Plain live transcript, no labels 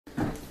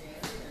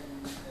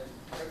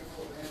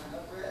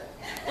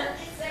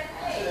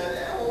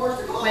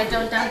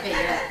don't dump it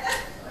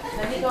yet.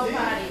 Let me go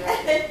potty,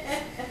 right?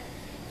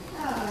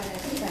 Oh,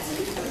 that's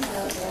so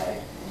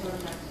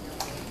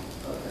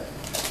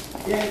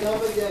good. Yeah,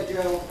 don't forget,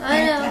 Joe.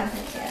 I know.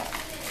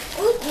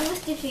 Ooh,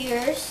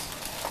 musketeers.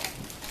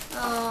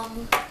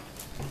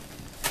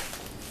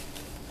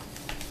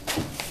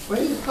 Were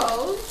you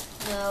cold?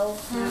 No,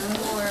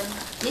 warm.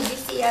 Did you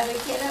see other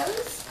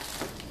kiddos?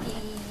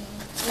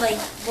 Like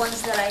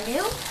ones that I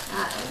knew?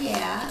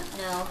 Yeah.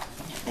 No.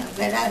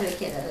 But other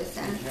kiddos,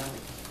 huh?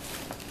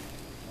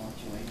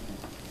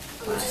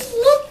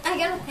 Look, I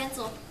got a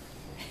pencil.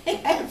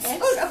 I've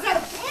got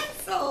a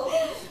pencil.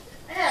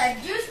 I got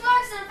a juice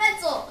box and a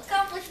pencil.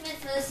 Accomplishment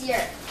for this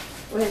year.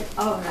 I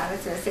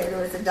was going to say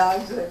there was a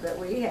dogwood, but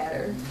we had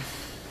her.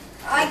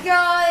 I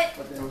got.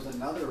 But there was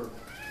another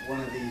one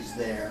of these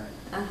there,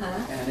 Uh-huh.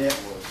 and it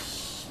was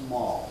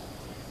small.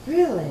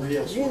 Really?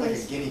 Real small, Really?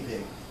 like a guinea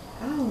pig.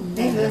 Oh,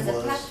 maybe it was It a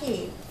was.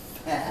 puppy.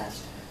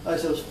 Fast. Oh,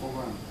 so it was full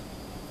grown.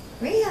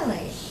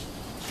 Really?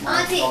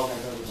 Auntie, Dog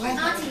I've ever seen.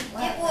 Auntie,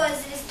 it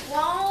was as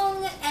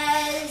long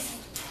as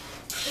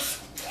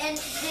and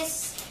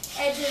this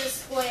edge of the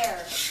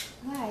square.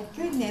 My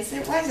goodness,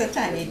 it was a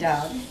tiny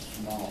dog.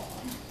 Small.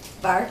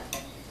 Bark.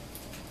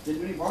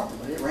 Didn't really bark,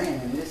 but it ran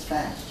and it's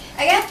fast.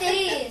 I got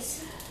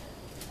these.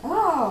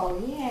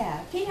 Oh,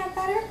 yeah. Peanut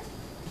butter?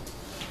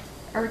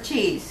 Or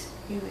cheese?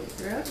 It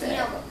was real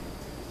good.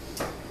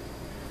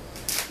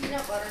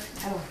 Peanut butter.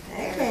 Oh,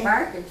 okay.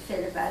 Bark could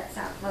fit about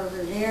something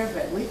over there,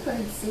 but we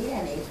couldn't see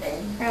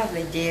anything.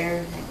 Probably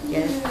deer, I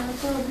guess. Yeah,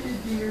 probably a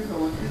deer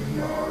going through the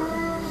yard.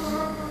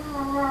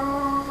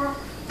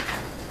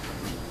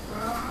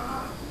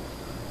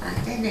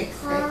 I didn't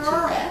expect you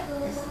that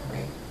this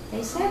way.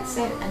 They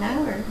said an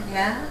hour.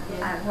 Yeah?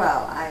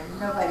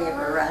 Nobody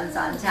ever runs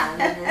on time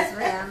in this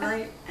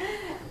family.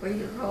 Were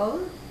you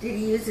cold? Did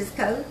he use his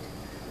coat?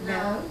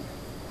 No.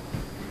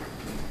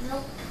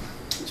 Nope.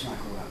 It's not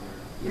cold out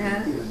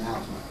there. No. Even now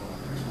it's not cold out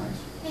there. It's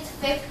nice. It's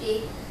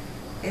 50.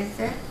 Is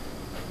it?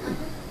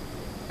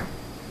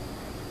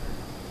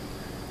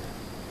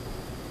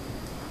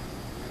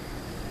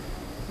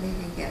 We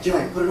can get Joey,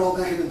 one. put it all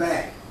back in the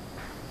bag.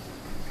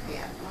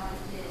 Yeah.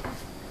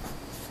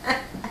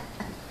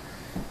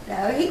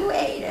 No, he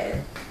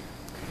waited.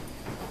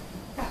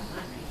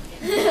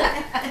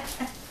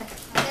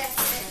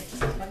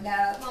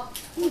 No, Mom,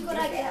 look what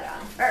I that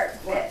got. on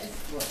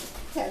purpose.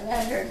 To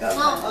let her go.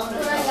 Mom, home.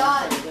 look what I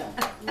got.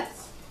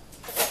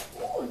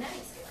 Ooh,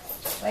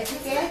 nice. What'd you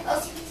get? Oh,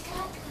 see these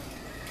got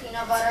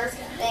peanut butter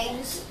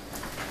things.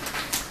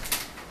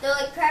 They're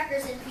like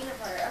crackers and peanut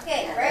butter.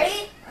 Okay,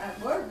 ready?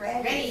 We're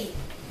ready. Ready.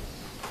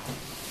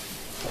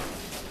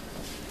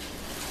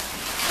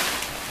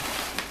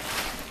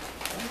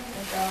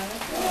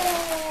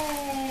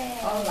 Yay!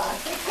 Oh,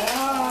 lots of cake.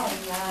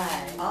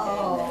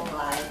 Oh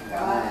my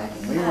gosh.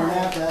 We don't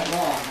have that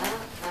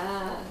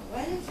long.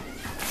 What is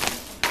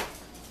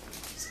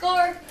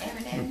Score.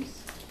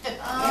 M&M's?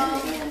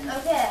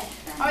 Okay.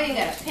 Oh, you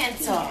got a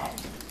pencil.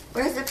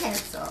 Where's the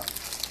pencil?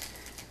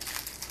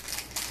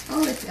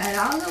 Oh, it's got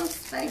all those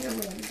spider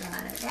webs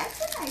on it.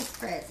 That's a nice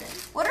present.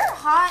 What are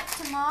hot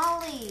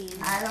tamales?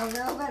 I don't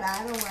know, but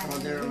I don't want Oh,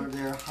 to.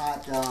 they're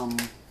hot,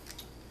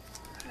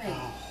 Like,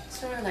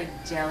 sort of like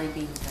jelly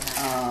beans.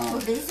 Oh,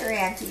 these are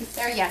aunties.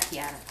 They're yucky.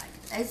 I don't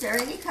like them. Is there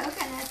any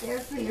coconut there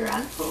for your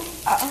uncle?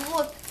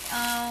 Look,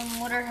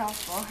 what are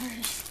health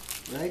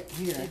bars? right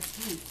here.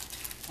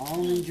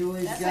 Almond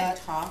Joy's That's got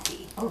like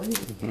toffee. Oh, he's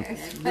there.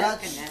 nuts.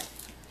 Coconut.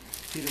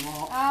 Peter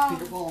Ball, Oh,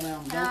 Peter Ball now.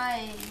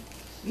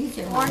 These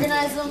are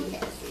Organize ones them. that he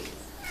has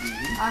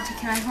these. Auntie,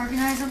 can I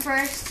organize them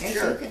first? Yes,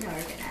 Sure. you can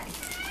organize.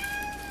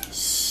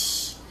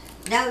 Shh.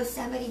 No,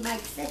 somebody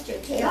might set your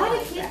A tail lot on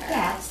of Kit fire.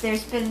 Kats.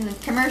 There's been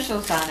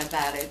commercials on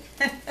about it.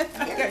 I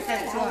They're guess good.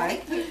 that's I why.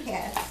 like Kit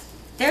Kats.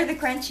 They're the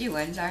crunchy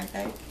ones, aren't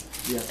they?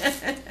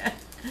 Yes.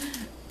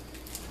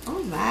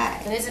 Oh my.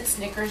 But isn't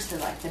Snickers the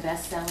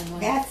best-selling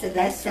one? That's the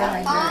best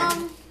selling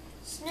one.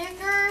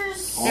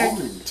 Snickers. They're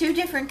Almonds. two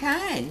different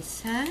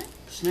kinds, huh?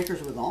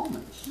 Snickers with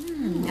almonds.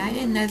 I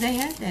didn't know they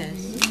had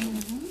those.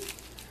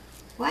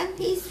 One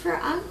piece for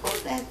Uncle,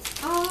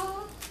 that's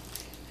all.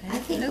 I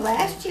think Look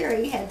last year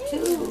he had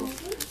two.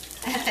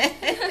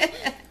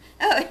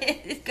 Oh,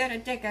 it's gonna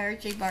take a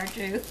Hershey bar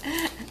too.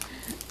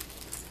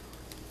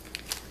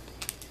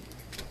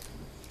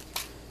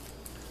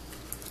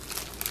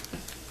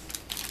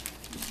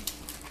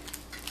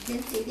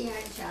 Didn't see the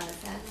art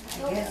shots, huh? I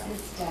Nope. guess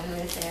it's done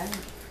with them.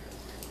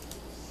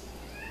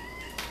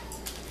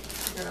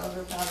 Girls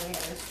will probably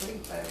have a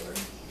sleepover.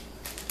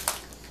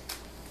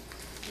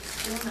 It's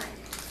still night.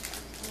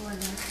 Oh,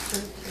 and that's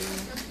true too.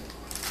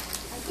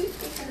 I keep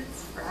thinking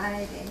it's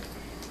Friday.